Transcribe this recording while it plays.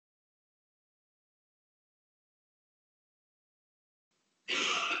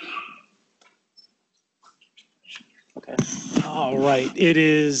Okay. All right. It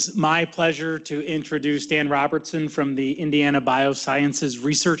is my pleasure to introduce Dan Robertson from the Indiana Biosciences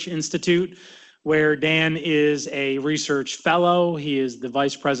Research Institute, where Dan is a research fellow. He is the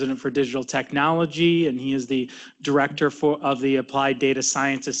vice president for digital technology, and he is the director of the Applied Data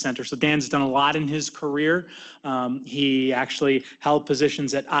Sciences Center. So Dan's done a lot in his career. He actually held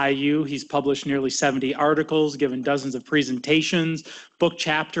positions at IU. He's published nearly 70 articles, given dozens of presentations, book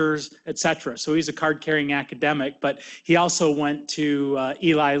chapters, etc. So he's a card-carrying academic, but he also went to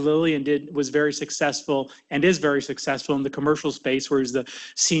Eli Lilly and was very successful and is very successful in the commercial space, where he's the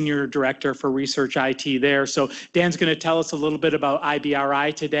senior director for research IT there. So Dan's going to tell us a little bit about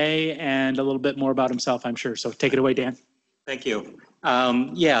IBRI today and a little bit more about himself, I'm sure. So take it away, Dan. Thank you.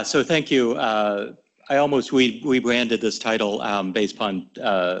 Yeah, so thank you. I almost rebranded this title based upon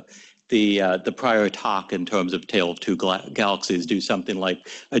the prior talk in terms of Tale of Two Galaxies, do something like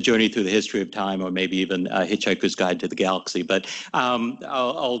a journey through the history of time, or maybe even a Hitchhiker's Guide to the Galaxy. But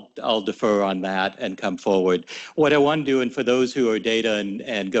I'll defer on that and come forward. What I want to do, and for those who are data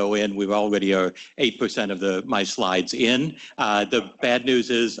and go in, we already are 8% of my slides in. The bad news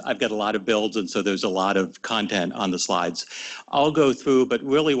is I've got a lot of builds, and so there's a lot of content on the slides. I'll go through, but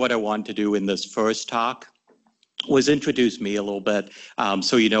really what I want to do in this first talk was introduce me a little bit,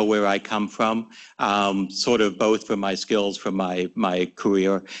 so you know where I come from, sort of both from my skills, from my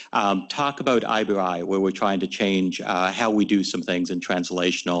career. Talk about IBRI, where we're trying to change how we do some things in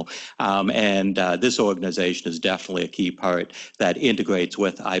translational, and this organization is definitely a key part that integrates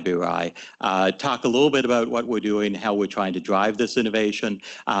with IBRI. Talk a little bit about what we're doing, how we're trying to drive this innovation,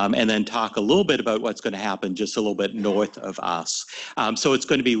 and then talk a little bit about what's going to happen just a little bit north of us. So it's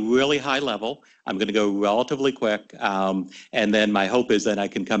going to be really high level. I'm going to go relatively quick, and then my hope is that I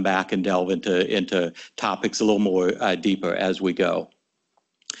can come back and delve into topics a little more deeper as we go.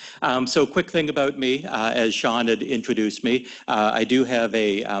 So quick thing about me, as Sean had introduced me, I do have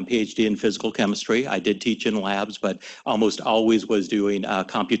a PhD in physical chemistry. I did teach in labs, but almost always was doing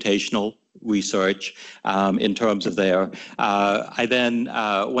computational research in terms of there. I then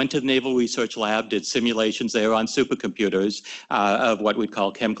went to the Naval Research Lab, did simulations there on supercomputers of what we'd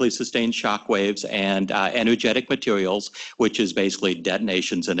call chemically sustained shock waves and energetic materials, which is basically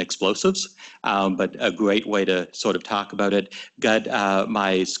detonations and explosives, but a great way to sort of talk about it. Got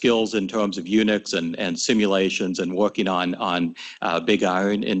my skills in terms of Unix and simulations and working on big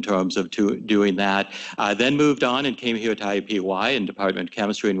iron in terms of doing that. Then moved on and came here to IUPUI in Department of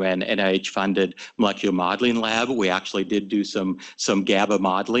Chemistry and ran NIH-funded molecular modeling lab. We actually did do some GABA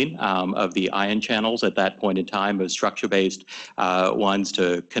modeling of the ion channels at that point in time, of structure-based ones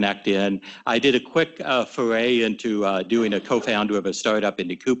to connect in. I did a quick foray into doing a co-founder of a startup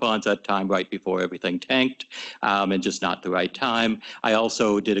into coupons at the time, right before everything tanked, and just not the right time. I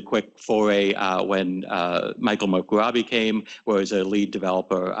also did a quick foray when Michael Mukwarabi came, where I was a lead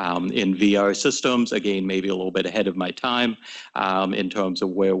developer in VR systems, again, maybe a little bit ahead of my time in terms of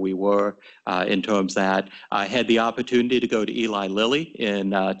where we were in terms that I had the opportunity to go to Eli Lilly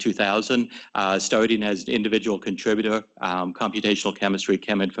in 2000, starting as an individual contributor, computational chemistry,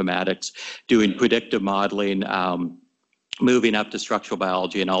 cheminformatics, doing predictive modeling, moving up to structural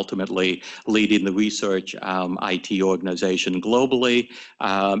biology, and ultimately leading the research IT organization globally.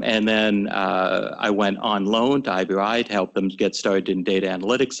 And then I went on loan to IBRI to help them get started in data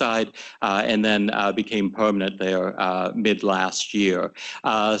analytics side, and then became permanent there mid last year.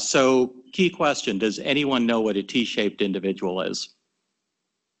 So key question, does anyone know what a T-shaped individual is?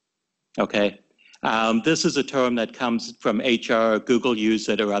 Okay. This is a term that comes from HR, Google used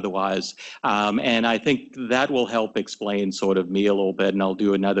it or otherwise, and I think that will help explain sort of me a little bit, and I'll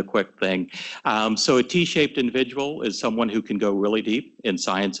do another quick thing. So a T-shaped individual is someone who can go really deep in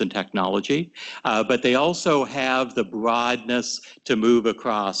science and technology, but they also have the broadness to move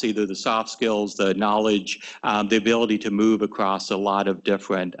across either the soft skills, the knowledge, the ability to move across a lot of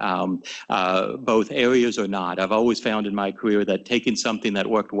different both areas or not. I've always found in my career that taking something that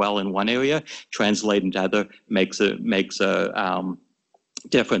worked well in one area, translate into other, makes a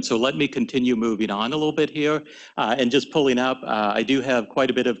difference. So let me continue moving on a little bit here, and just pulling up. I do have quite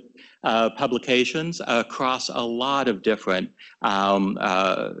a bit of publications across a lot of different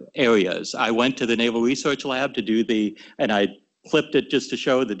areas. I went to the Naval Research Lab to do and I clipped it just to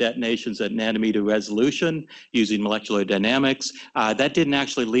show the detonations at nanometer resolution using molecular dynamics. That didn't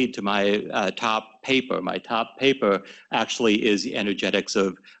actually lead to my top paper. My top paper actually is the energetics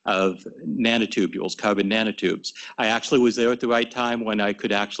of nanotubules, carbon nanotubes. I actually was there at the right time when I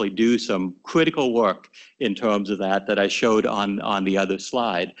could actually do some critical work in terms of that I showed on the other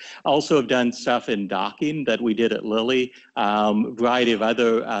slide. Also have done stuff in docking that we did at Lilly, variety of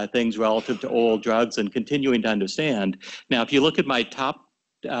other things relative to oral drugs, and continuing to understand. Now, if you look at my top,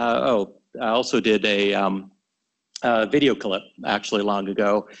 I also did a video clip actually long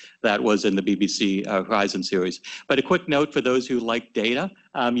ago that was in the BBC Horizon series. But a quick note for those who like data,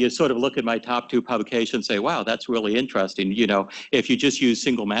 you sort of look at my top 2 publications and say, wow, that's really interesting. You know, if you just use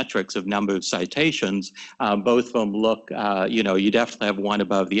single metrics of number of citations, both of them look, you know, you definitely have one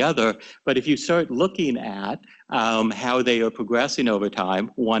above the other. But if you start looking at how they are progressing over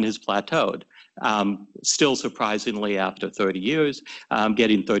time, one has plateaued. Still surprisingly after 30 years,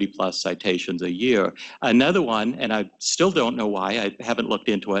 getting 30 plus citations a year. Another one, and I still don't know why, I haven't looked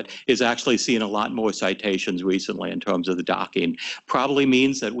into it, is actually seeing a lot more citations recently in terms of the docking. Probably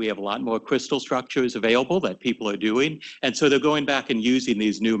means that we have a lot more crystal structures available that people are doing, and so they're going back and using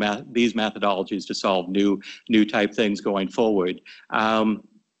these these methodologies to solve new type things going forward.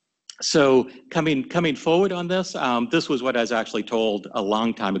 So coming forward on this, this was what I was actually told a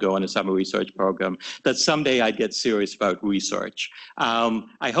long time ago in a summer research program, that someday I'd get serious about research.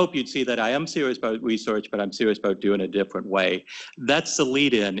 I hope you'd see that I am serious about research, but I'm serious about doing it a different way. That's the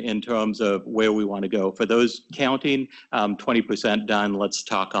lead in terms of where we want to go. For those counting, 20% done, let's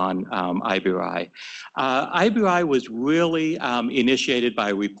talk on IBRI. IBRI was really initiated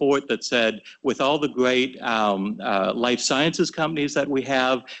by a report that said, with all the great life sciences companies that we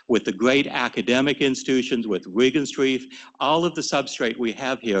have, with the great academic institutions, with Regenstrief, all of the substrate we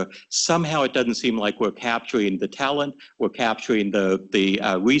have here, somehow it doesn't seem like we're capturing the talent, we're capturing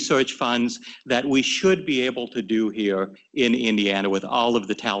the research funds that we should be able to do here in Indiana with all of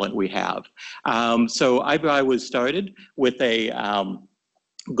the talent we have. So IBRI was started with a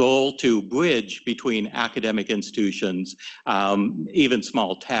goal to bridge between academic institutions, even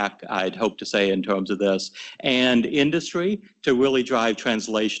small tech, I'd hope to say in terms of this, and industry to really drive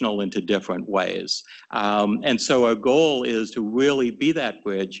translational into different ways. And so our goal is to really be that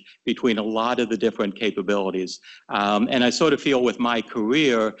bridge between a lot of the different capabilities. And I sort of feel with my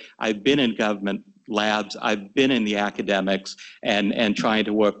career, I've been in government labs, I've been in the academics and trying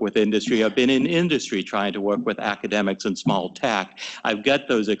to work with industry. I've been in industry trying to work with academics and small tech. I've got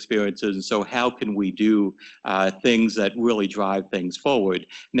those experiences, and so how can we do things that really drive things forward?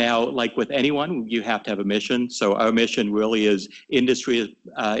 Now, like with anyone, you have to have a mission. So our mission really is industry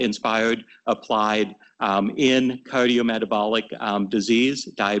inspired, applied, in cardiometabolic disease,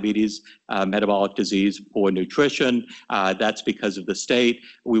 diabetes, metabolic disease, poor nutrition. That's because of the state.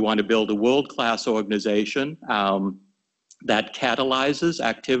 We want to build a world-class organization that catalyzes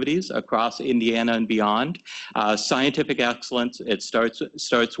activities across Indiana and beyond. Scientific excellence, it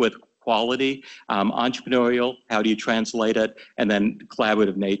starts with quality, entrepreneurial, how do you translate it, and then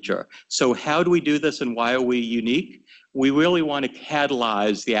collaborative nature. So how do we do this and why are we unique? We really want to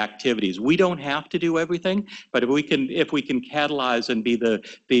catalyze the activities. We don't have to do everything, but if we can catalyze and be the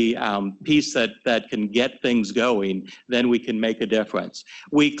piece that can get things going, then we can make a difference.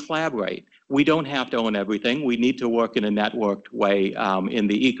 We collaborate. We don't have to own everything. We need to work in a networked way in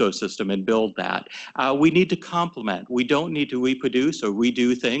the ecosystem and build that. We need to complement. We don't need to reproduce or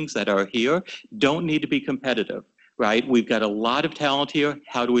redo things that are here. Don't need to be competitive. Right? We've got a lot of talent here.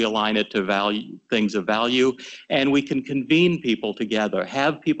 How do we align it to value, things of value? And we can convene people together,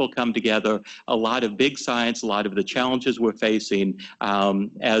 have people come together. A lot of big science, a lot of the challenges we're facing,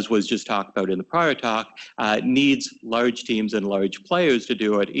 as was just talked about in the prior talk, needs large teams and large players to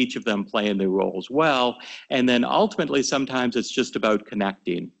do it, each of them playing their roles well. And then ultimately, sometimes it's just about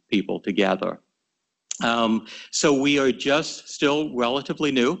connecting people together. So we are just still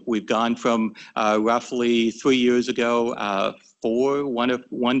relatively new. We've gone from roughly 3 years ago,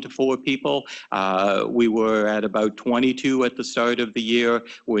 one to four people. We were at about 22 at the start of the year.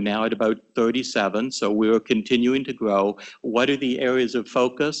 We're now at about 37, so we're continuing to grow. What are the areas of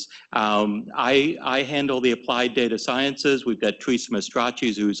focus? I handle the applied data sciences. We've got Teresa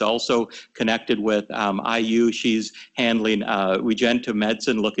Mastracci, who's also connected with IU. She's handling regenerative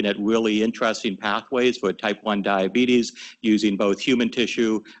medicine, looking at really interesting pathways for type 1 diabetes using both human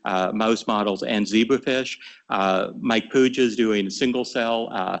tissue, mouse models, and zebrafish. Mike Pooja is doing single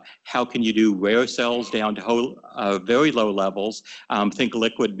cell. How can you do rare cells down to very low levels? Think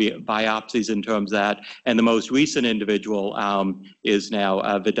liquid biopsies in terms of that. And the most recent individual is now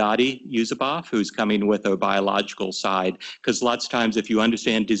Vedati Yusupov, who's coming with a biological side. Because lots of times if you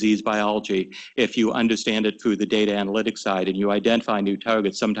understand disease biology, if you understand it through the data analytics side and you identify new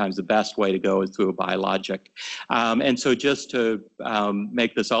targets, sometimes the best way to go is through a biologic. And so just to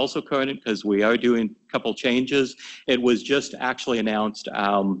make this also current, because we are doing a couple changes, it was just actually announced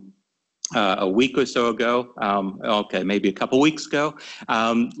a week or so ago, okay, maybe a couple weeks ago,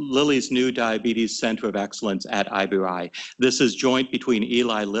 Lilly's new Diabetes Center of Excellence at IBRI. This is joint between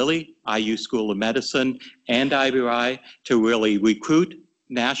Eli Lilly, IU School of Medicine, and IBRI to really recruit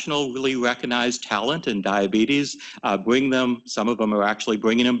nationally recognized talent in diabetes, bring them, some of them are actually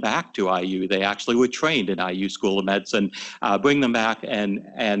bringing them back to IU. They actually were trained in IU School of Medicine, bring them back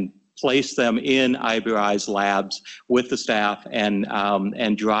and place them in IBRI's labs with the staff and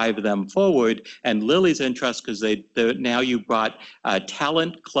drive them forward. And Lilly's interest, because now you brought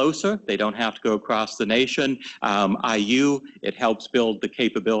talent closer. They don't have to go across the nation. IU, it helps build the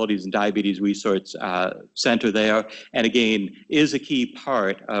capabilities in diabetes research center there. And again, is a key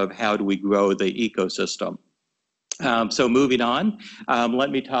part of how do we grow the ecosystem. So moving on,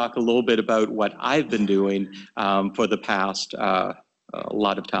 let me talk a little bit about what I've been doing for the past a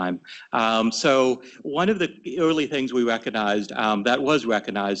lot of time. So one of the early things we recognized that was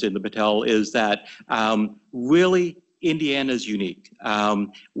recognized in the Patel is that really Indiana is unique.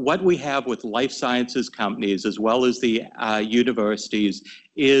 What we have with life sciences companies as well as the universities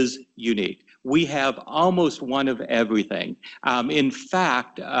is unique. We have almost one of everything. In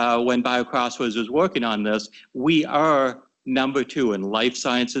fact, when BioCrossroads was working on this, we are number 2 in life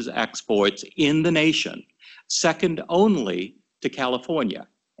sciences exports in the nation, second only to California.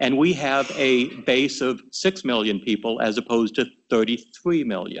 And we have a base of 6 million people as opposed to 33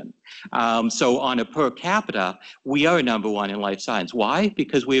 million. So on a per capita, we are number 1 in life science. Why?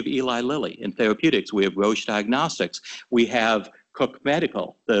 Because we have Eli Lilly in therapeutics. We have Roche Diagnostics. We have Cook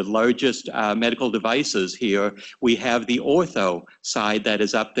Medical, the largest medical devices here. We have the ortho side that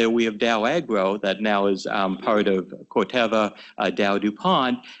is up there. We have Dow Agro that now is part of Corteva, Dow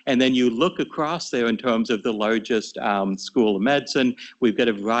DuPont. And then you look across there in terms of the largest school of medicine. We've got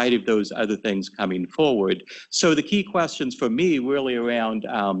a variety of those other things coming forward. So the key questions for me really around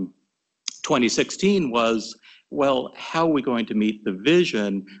 2016 was, well, how are we going to meet the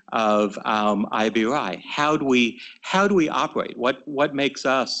vision of IBRI? How do we operate? What makes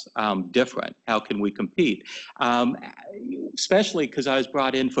us different? How can we compete? Especially because I was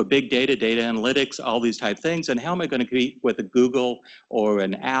brought in for big data, data analytics, all these type of things, and how am I going to compete with a Google or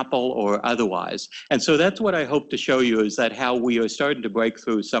an Apple or otherwise? And so that's what I hope to show you is that how we are starting to break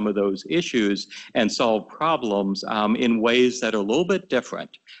through some of those issues and solve problems in ways that are a little bit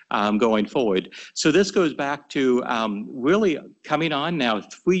different going forward. So this goes back to really coming on now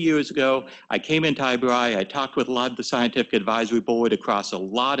 3 years ago. I came into IBRI, I talked with a lot of the scientific advisory board across a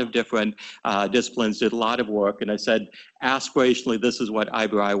lot of different disciplines, did a lot of work, and I said, aspirationally, this is what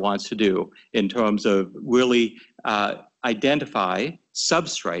IBRI wants to do in terms of really identify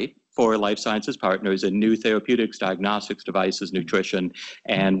substrate for life sciences partners in new therapeutics, diagnostics, devices, nutrition,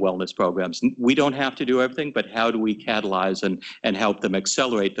 and wellness programs. We don't have to do everything, but how do we catalyze and help them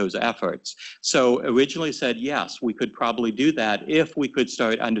accelerate those efforts? So originally said, yes, we could probably do that if we could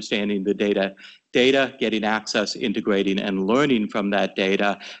start understanding the data, getting access, integrating, and learning from that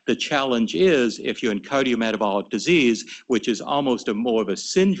data. The challenge is if you're in cardiometabolic disease, which is almost more of a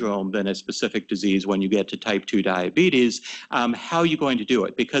syndrome than a specific disease when you get to type 2 diabetes, how are you going to do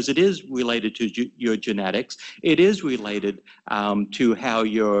it? Because it is related to your genetics. It is related to how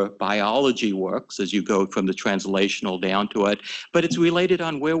your biology works as you go from the translational down to it, but it's related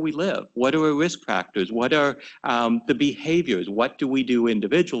on where we live. What are our risk factors? What are the behaviors? What do we do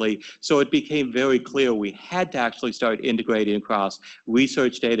individually? So it became very clear we had to actually start integrating across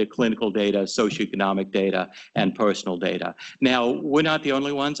research data, clinical data, socioeconomic data, and personal data. Now, we're not the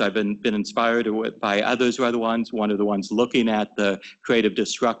only ones. I've been inspired by others who are the ones. One of the ones looking at the creative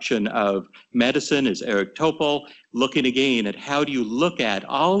destruction of medicine is Eric Topol, looking again at how do you look at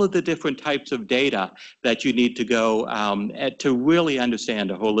all of the different types of data that you need to go to really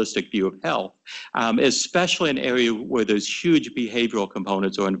understand a holistic view of health, especially in an area where there's huge behavioral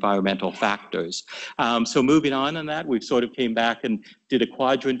components or environmental factors. So moving on that, we've sort of came back and did a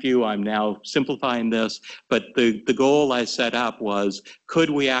quadrant view. I'm now simplifying this, but the goal I set up was, could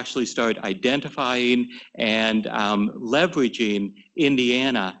we actually start identifying and leveraging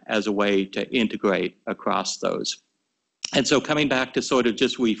Indiana as a way to integrate across those? And so coming back to sort of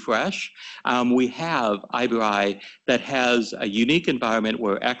just refresh, we have IBRI that has a unique environment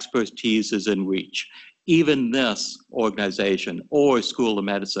where expertise is in reach. Even this organization or School of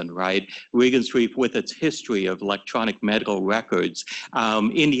Medicine, right? Regenstrief with its history of electronic medical records,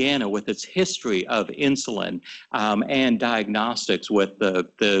 Indiana with its history of insulin and diagnostics with the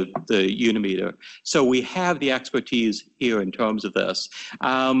Unimeter. So we have the expertise here in terms of this.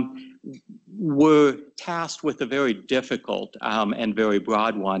 We're tasked with a very difficult and very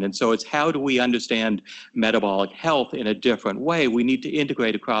broad one. And so it's how do we understand metabolic health in a different way? We need to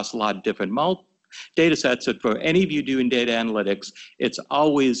integrate across a lot of different data sets. That for any of you doing data analytics, it's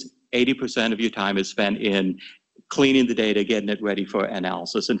always 80% of your time is spent in cleaning the data, getting it ready for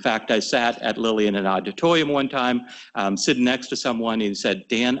analysis. In fact, I sat at Lilly in an auditorium one time, sitting next to someone, and he said,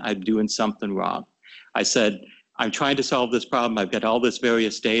 "Dan, I'm doing something wrong." I said, "I'm trying to solve this problem. I've got all this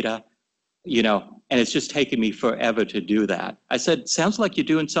various data, and it's just taking me forever to do that." I said, "Sounds like you're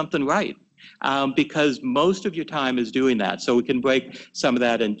doing something right." Because most of your time is doing that. So we can break some of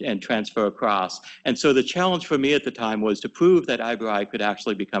that and transfer across. And so the challenge for me at the time was to prove that IBRI could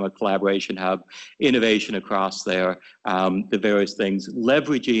actually become a collaboration hub, innovation across there, the various things,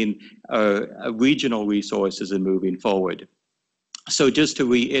 leveraging regional resources and moving forward. So just to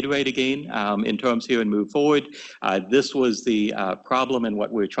reiterate again, in terms here and move forward, this was the problem and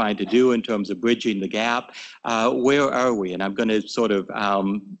what we're trying to do in terms of bridging the gap. Where are we? And I'm going to sort of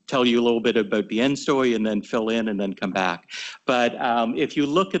tell you a little bit about the end story and then fill in and then come back. But if you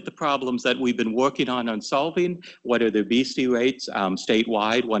look at the problems that we've been working on solving, what are the obesity rates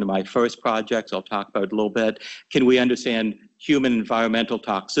statewide? One of my first projects I'll talk about a little bit. Can we understand human environmental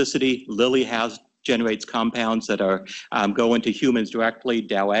toxicity? Lilly generates compounds that are go into humans directly.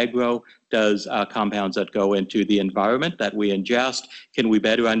 Dow Agro does compounds that go into the environment that we ingest. Can we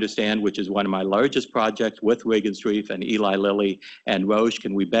better understand, which is one of my largest projects with Regenstrief and Eli Lilly and Roche,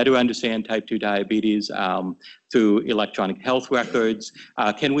 can we better understand type 2 diabetes through electronic health records?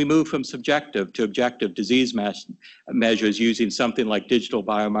 Can we move from subjective to objective disease measures using something like digital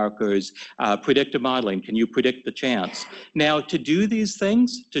biomarkers, predictive modeling? Can you predict the chance? Now, to do these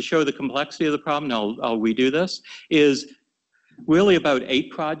things, to show the complexity of the problem, and I'll redo this, is really about 8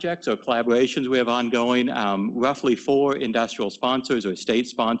 projects or collaborations we have ongoing, roughly 4 industrial sponsors or state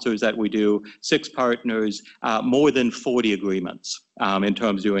sponsors that we do, 6 partners, more than 40 agreements in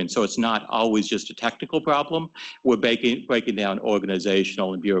terms of doing. So it's not always just a technical problem. We're breaking down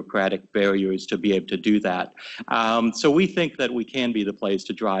organizational and bureaucratic barriers to be able to do that. So we think that we can be the place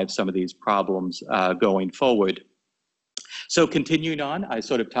to drive some of these problems going forward. So continuing on, I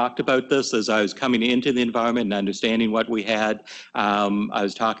sort of talked about this as I was coming into the environment and understanding what we had. I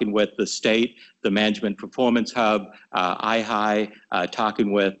was talking with the state, the Management Performance Hub, IHI,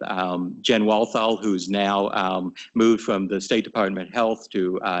 talking with Jen Walthall, who's now moved from the State Department of Health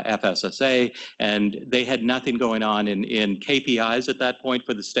to FSSA, and they had nothing going on in KPIs at that point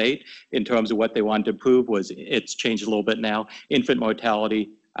for the state in terms of what they wanted to prove. It's changed a little bit now, infant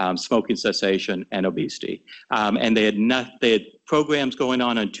mortality, smoking cessation, and obesity. And they had programs going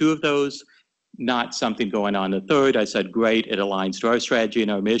on 2 of those, not something going on a third. I said, great, it aligns to our strategy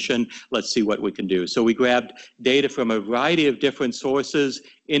and our mission. Let's see what we can do. So we grabbed data from a variety of different sources,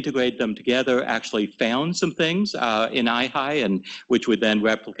 integrate them together, actually found some things in IHI, and which would then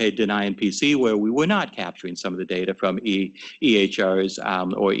replicate in INPC, where we were not capturing some of the data from EHRs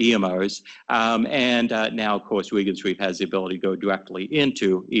or EMRs. And now, of course, Regenstrief has the ability to go directly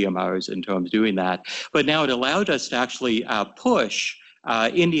into EMRs in terms of doing that. But now it allowed us to actually push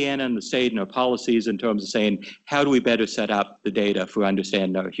Indiana and the state and our policies in terms of saying, how do we better set up the data for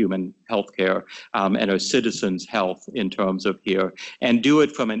understanding our human health care and our citizens' health in terms of here, and do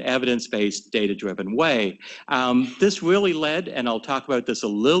it from an evidence-based, data-driven way. This really led, and I'll talk about this a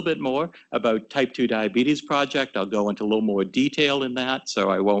little bit more, about type 2 diabetes project. I'll go into a little more detail in that,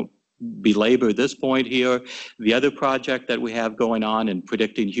 so I won't belabor this point here. The other project that we have going on in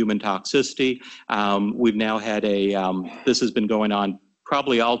predicting human toxicity, we've now had this has been going on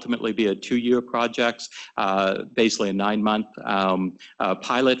probably ultimately be a 2-year project, basically a 9-month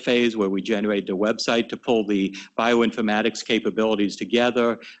pilot phase where we generate a website to pull the bioinformatics capabilities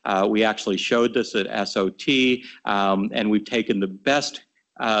together. We actually showed this at SOT, and we've taken the best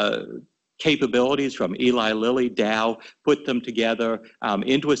capabilities from Eli Lilly, Dow, put them together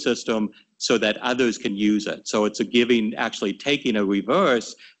into a system so that others can use it. So it's actually taking a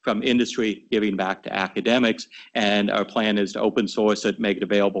reverse from industry giving back to academics. And our plan is to open source it, make it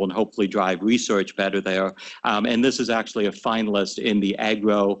available, and hopefully drive research better there. And this is actually a finalist in the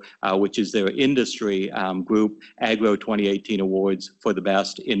AGRO, which is their industry group, AGRO 2018 Awards for the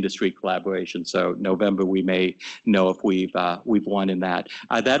best industry collaboration. So November, we may know if we've won in that.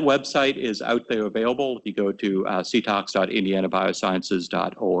 That website is out there available. If you go to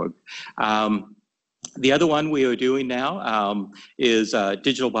ctalks.indianabiosciences.org. The other one we are doing now is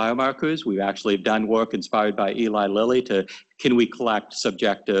digital biomarkers. We've actually done work inspired by Eli Lilly to can we collect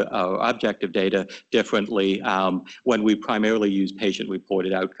subjective or objective data differently when we primarily use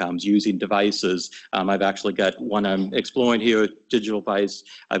patient-reported outcomes using devices. I've actually got one I'm exploring here, digital device.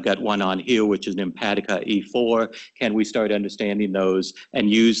 I've got one on here, which is an Empatica E4. Can we start understanding those and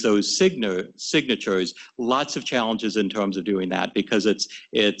use those signatures? Lots of challenges in terms of doing that because it's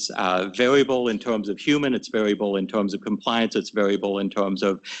variable in terms of human, it's variable in terms of compliance, it's variable in terms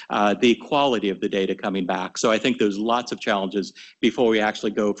of the quality of the data coming back. So I think there's lots of challenges before we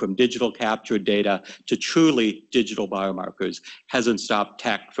actually go from digital captured data to truly digital biomarkers. Hasn't stopped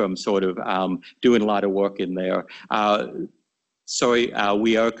tech from sort of doing a lot of work in there. We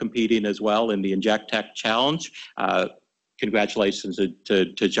are competing as well in the Inject Tech Challenge. Congratulations to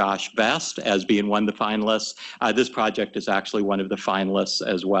Josh Best as being one of the finalists. This project is actually one of the finalists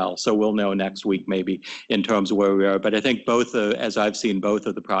as well. So we'll know next week maybe in terms of where we are. But I think both, as I've seen both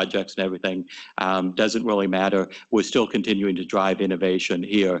of the projects and everything, doesn't really matter. We're still continuing to drive innovation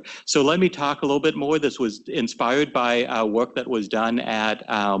here. So let me talk a little bit more. This was inspired by work that was done at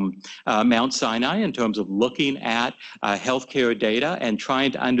Mount Sinai in terms of looking at healthcare data and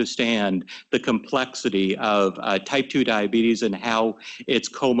trying to understand the complexity of type 2 diabetes and how its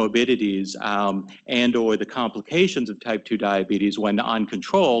comorbidities and or the complications of type 2 diabetes when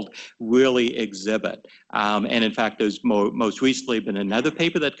uncontrolled really exhibit. And in fact, there's most recently been another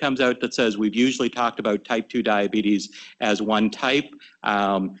paper that comes out that says we've usually talked about type 2 diabetes as one type.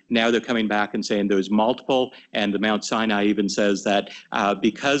 Now they're coming back and saying there's multiple, and the Mount Sinai even says that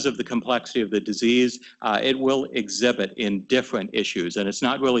because of the complexity of the disease, it will exhibit in different issues. And it's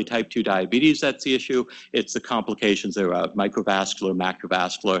not really type 2 diabetes that's the issue, it's the complications thereof, microvascular,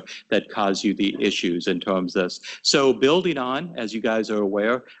 macrovascular, that cause you the issues in terms of this. So building on, as you guys are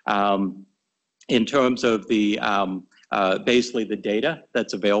aware, in terms of the basically the data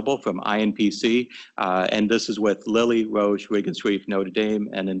that's available from INPC, and this is with Lilly, Roche, Regenstrief, Notre Dame,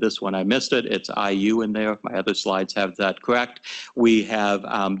 and in this one I missed it, it's IU in there. My other slides have that correct. We have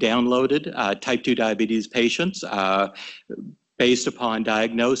downloaded type 2 diabetes patients based upon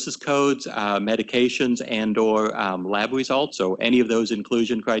diagnosis codes, medications, and or lab results, so any of those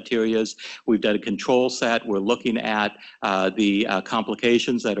inclusion criterias. We've done a control set. We're looking at the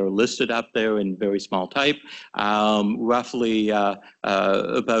complications that are listed up there in very small type. Roughly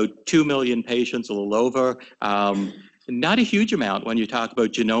about 2 million patients, a little over. Not a huge amount when you talk about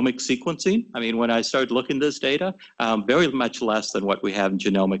genomic sequencing. I mean, when I started looking at this data, very much less than what we have in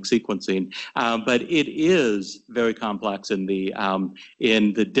genomic sequencing. But it is very complex in the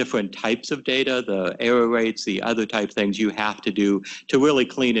different types of data, the error rates, the other type things you have to do to really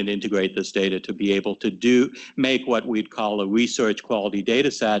clean and integrate this data to be able to make what we'd call a research quality data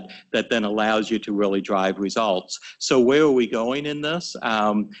set that then allows you to really drive results. So where are we going in this?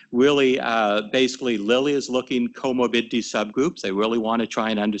 Really, basically, Lilly is looking comorbidity subgroups. They really want to try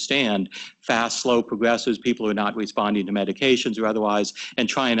and understand fast, slow progressors, people who are not responding to medications or otherwise, and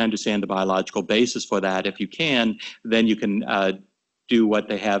try and understand the biological basis for that. If you can, then you can do what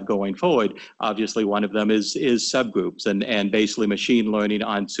they have going forward. Obviously, one of them is subgroups and basically machine learning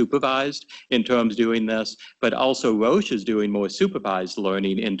unsupervised in terms of doing this, but also Roche is doing more supervised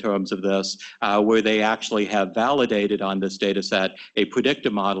learning in terms of this, where they actually have validated on this data set a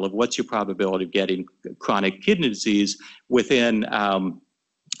predictive model of what's your probability of getting chronic kidney disease within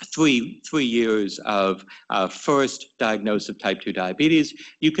 3 years of first diagnosis of type 2 diabetes.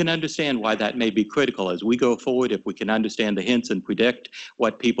 You can understand why that may be critical as we go forward. If we can understand the hints and predict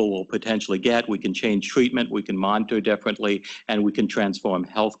what people will potentially get, we can change treatment, we can monitor differently, and we can transform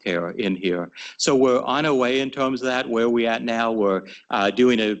healthcare in here. So we're on our way in terms of that. Where are we at now? We're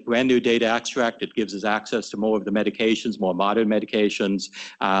doing a brand new data extract. It gives us access to more of the medications, more modern medications.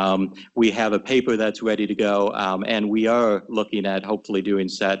 We have a paper that's ready to go, and we are looking at hopefully doing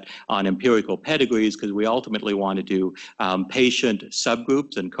set on empirical pedigrees because we ultimately want to do patient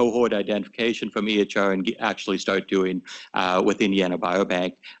subgroups and cohort identification from EHR and actually start doing with Indiana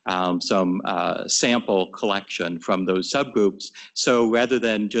Biobank some sample collection from those subgroups. So rather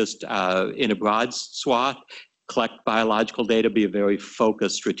than just in a broad swath, collect biological data, be a very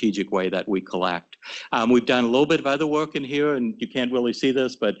focused strategic way that we collect. We've done a little bit of other work in here, and you can't really see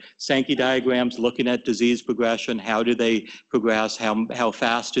this, but Sankey diagrams looking at disease progression. How do they progress? How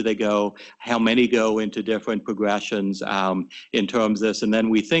fast do they go? How many go into different progressions in terms of this? And then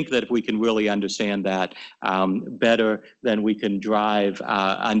we think that if we can really understand that better, then we can drive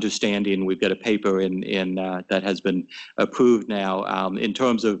understanding. We've got a paper in that has been approved now in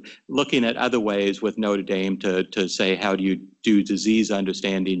terms of looking at other ways with Notre Dame to say, how do you do disease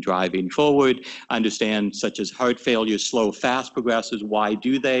understanding driving forward, understand such as heart failure, slow, fast progresses. Why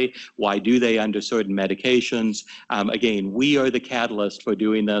do they? Why do they under certain medications? Again, we are the catalyst for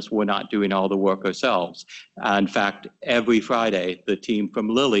doing this. We're not doing all the work ourselves. In fact, every Friday, the team from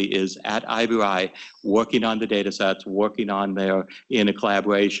Lilly is at IBRI working on the data sets, working on their in a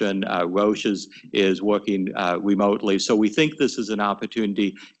collaboration. Roche is working remotely. So we think this is an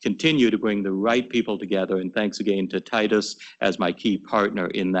opportunity to continue to bring the right people together. And thanks again to Titus as my key partner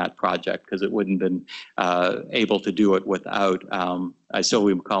in that project, because it wouldn't have been able to do it without I still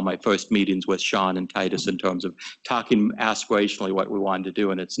recall my first meetings with Sean and Titus in terms of talking aspirationally what we wanted to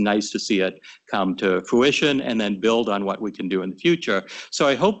do, and it's nice to see it come to fruition and then build on what we can do in the future. So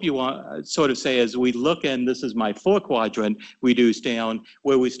I hope you want sort of say, as we look, and this is my 4-quadrant reduced down,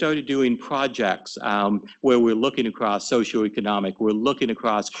 where we started doing projects where we're looking across socioeconomic, we're looking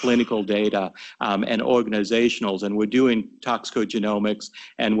across clinical data and organizationals, and we're doing toxicogenomics,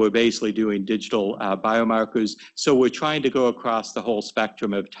 and we're basically doing digital biomarkers. So we're trying to go across the whole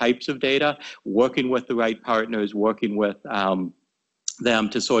spectrum of types of data, working with the right partners, working with them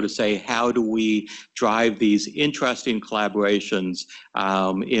to sort of say, how do we drive these interesting collaborations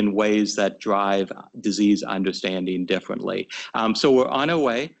in ways that drive disease understanding differently. So we're on our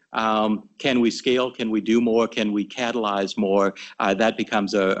way. Can we scale? Can we do more? Can we catalyze more? That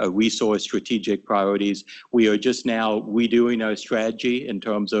becomes a resource strategic priorities. We are just now redoing our strategy in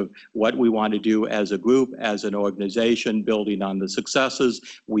terms of what we want to do as a group, as an organization, building on the successes.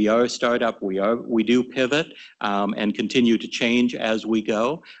 We are a startup. We do pivot and continue to change as we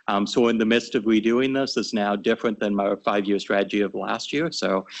go. So in the midst of redoing this, it's now different than my 5-year strategy of last year.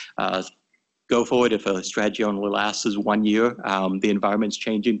 So go forward. If a strategy only lasts 1 year, the environment's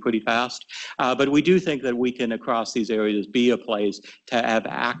changing pretty fast. But we do think that we can, across these areas, be a place to have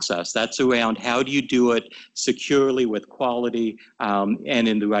access. That's around how do you do it securely with quality and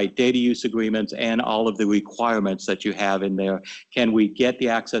in the right data use agreements and all of the requirements that you have in there. Can we get the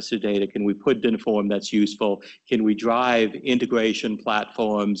access to data? Can we put it in a form that's useful? Can we drive integration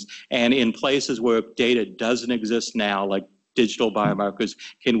platforms? And in places where data doesn't exist now, like digital biomarkers,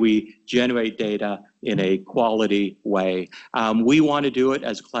 can we generate data in a quality way? We want to do it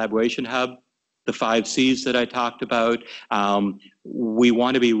as a collaboration hub, the 5 C's that I talked about. We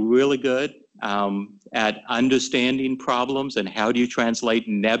want to be really good at understanding problems and how do you translate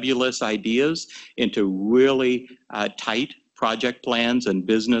nebulous ideas into really tight project plans and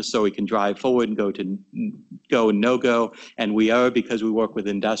business so we can drive forward and go and no-go. And we are, because we work with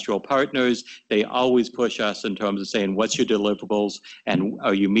industrial partners, they always push us in terms of saying, what's your deliverables and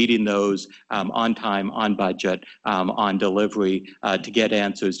are you meeting those on time, on budget, on delivery to get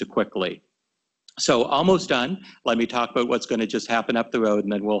answers to quickly. So almost done. Let me talk about what's going to just happen up the road,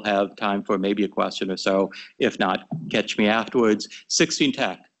 and then we'll have time for maybe a question or so. If not, catch me afterwards. 16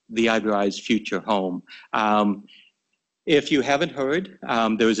 Tech, the IBRI's future home. If you haven't heard,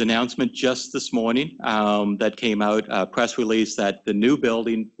 there was an announcement just this morning that came out, a press release that the new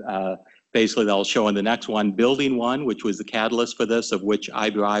building, basically they'll show in the next one, Building 1, which was the catalyst for this, of which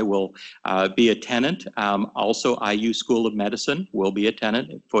IBRI will be a tenant. Also, IU School of Medicine will be a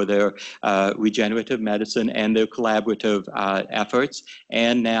tenant for their regenerative medicine and their collaborative efforts.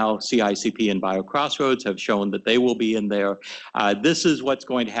 And now CICP and BioCrossroads have shown that they will be in there. This is what's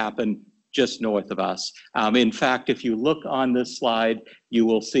going to happen just north of us. In fact, if you look on this slide, you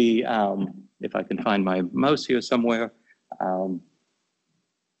will see, if I can find my mouse here somewhere.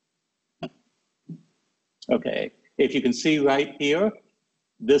 Okay, if you can see right here,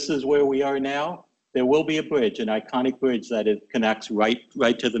 this is where we are now. There will be a bridge, an iconic bridge that it connects right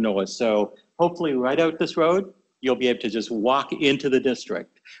to the north. So hopefully right out this road, you'll be able to just walk into the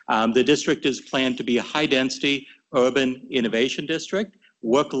district. The district is planned to be a high-density urban innovation district.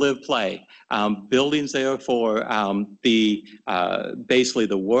 Work, live, play. Buildings there for basically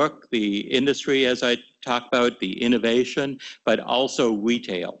the work, the industry, as I talked about, the innovation, but also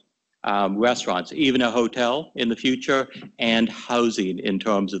retail. restaurants, even a hotel in the future, and housing in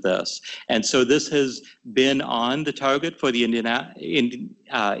terms of this. And so this has been on the target for the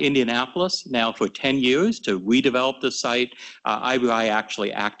Indianapolis now for 10 years to redevelop the site. IBRI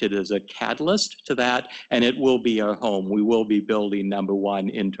actually acted as a catalyst to that, and it will be our home. We will be building number one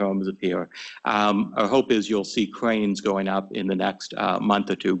in terms of here. Our hope is you'll see cranes going up in the next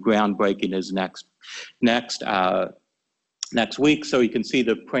month or two. Groundbreaking is next week, so you can see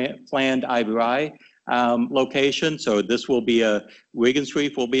the planned IBRI location. So this will be Wigan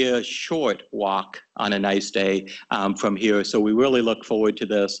Street will be a short walk on a nice day from here. So we really look forward to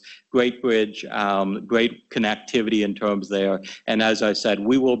this. Great bridge, great connectivity in terms there. And as I said,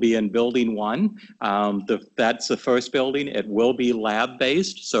 we will be in building one. That's the first building. It will be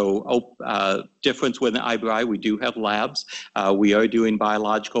lab-based. So difference with IBRI, we do have labs. We are doing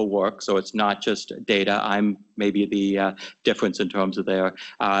biological work, so it's not just data. I'm maybe the difference in terms of there.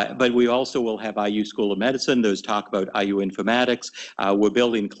 But we also will have IU School of Medicine. There's talk about IU Informatics. We're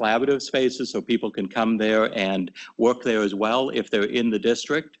building collaborative spaces so people can come there and work there as well if they're in the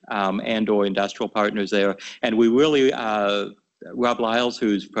district and or industrial partners there. And we really, Rob Lyles,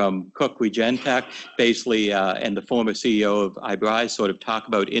 who's from Cook Regentech, basically, and the former CEO of IBRI, sort of talk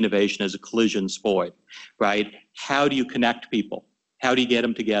about innovation as a collision sport, right? How do you connect people? How do you get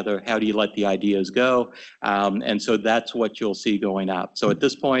them together? How do you let the ideas go? And so that's what you'll see going up. So at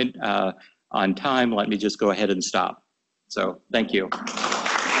this point on time, let me just go ahead and stop. So thank you.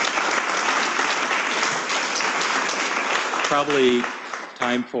 Probably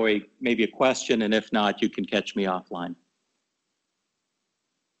time for maybe a question, and if not, you can catch me offline.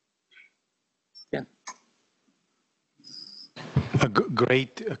 Yeah. A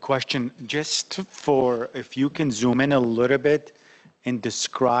great question. Just for, if you can zoom in a little bit and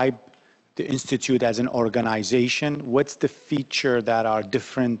describe the Institute as an organization, what's the feature that are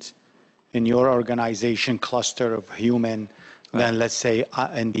different in your organization cluster of human than, let's say,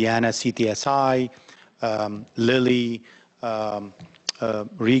 Indiana CTSI, Lilly,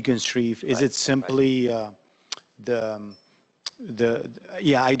 Regan Street? Is it simply I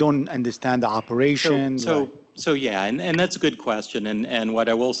don't understand the operation. So yeah, and that's a good question. And what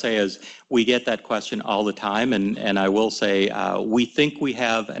I will say is we get that question all the time. And I will say we think we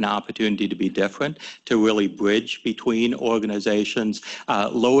have an opportunity to be different, to really bridge between organizations,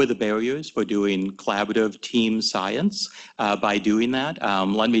 lower the barriers for doing collaborative team science by doing that.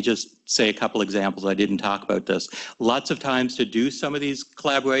 Let me just say a couple examples. I didn't talk about this. Lots of times to do some of these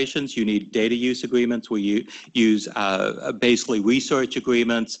collaborations, you need data use agreements. We use basically research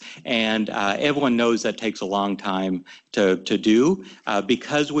agreements, and everyone knows that takes a long time to do.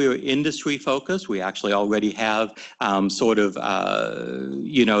 Because we're industry focused, we actually already have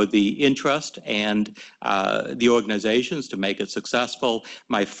the interest and the organizations to make it successful.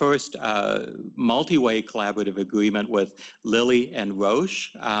 My first multi-way collaborative agreement with Lilly and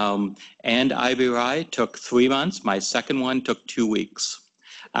Roche and IBRI took 3 months. My second one took 2 weeks.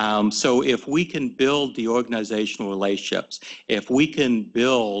 So if we can build the organizational relationships, if we can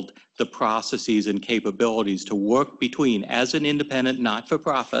build the processes and capabilities to work between, as an independent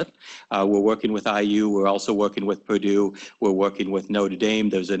not-for-profit, we're working with IU, we're also working with Purdue, we're working with Notre Dame.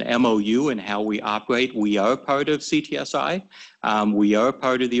 There's an MOU in how we operate. We are part of CTSI. We are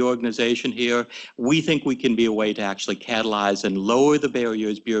part of the organization here. We think we can be a way to actually catalyze and lower the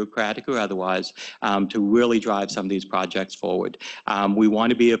barriers, bureaucratic or otherwise, to really drive some of these projects forward. We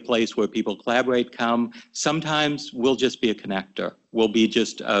want to be a place where people collaborate, come. Sometimes we'll just be a connector. We'll be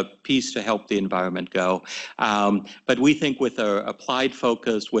just a piece to help the environment go. But we think with our applied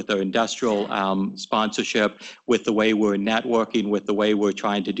focus, with our industrial sponsorship, with the way we're networking, with the way we're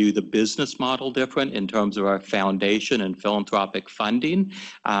trying to do the business model different in terms of our foundation and philanthropic funding,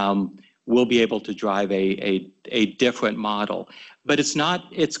 we'll be able to drive a different model. But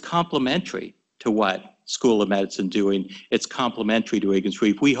it's complementary to what School of Medicine doing. It's complementary to Regan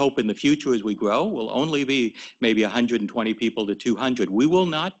Street. We hope in the future as we grow, we'll only be maybe 120 people to 200. We will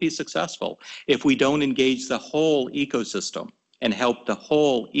not be successful if we don't engage the whole ecosystem and help the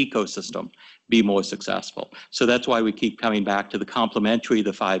whole ecosystem be more successful. So that's why we keep coming back to the complementary,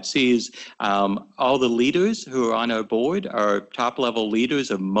 the 5 Cs. All the leaders who are on our board are top-level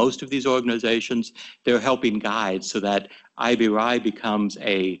leaders of most of these organizations. They're helping guide so that IBRI becomes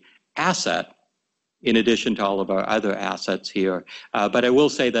an asset in addition to all of our other assets here. But I will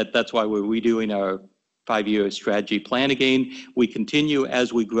say that that's why we're redoing our 5-year strategy plan again. We continue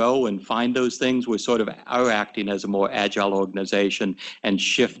as we grow and find those things. We're sort of acting as a more agile organization and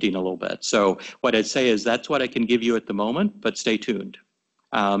shifting a little bit. So what I'd say is that's what I can give you at the moment, but stay tuned.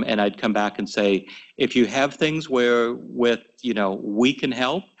 And I'd come back and say, if you have things where we can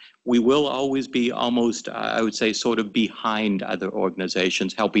help, We will always be almost, I would say, sort of behind other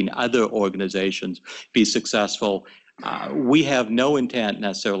organizations, helping other organizations be successful. We have no intent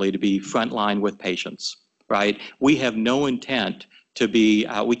necessarily to be frontline with patients, right? We have no intent to be,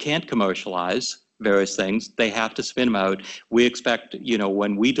 we can't commercialize various things. They have to spin them out. We expect, you know,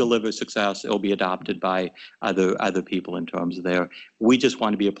 when we deliver success, it'll be adopted by other people in terms of there. We just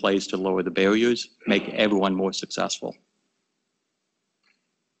want to be a place to lower the barriers, make everyone more successful.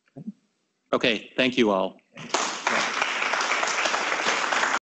 Okay, thank you all.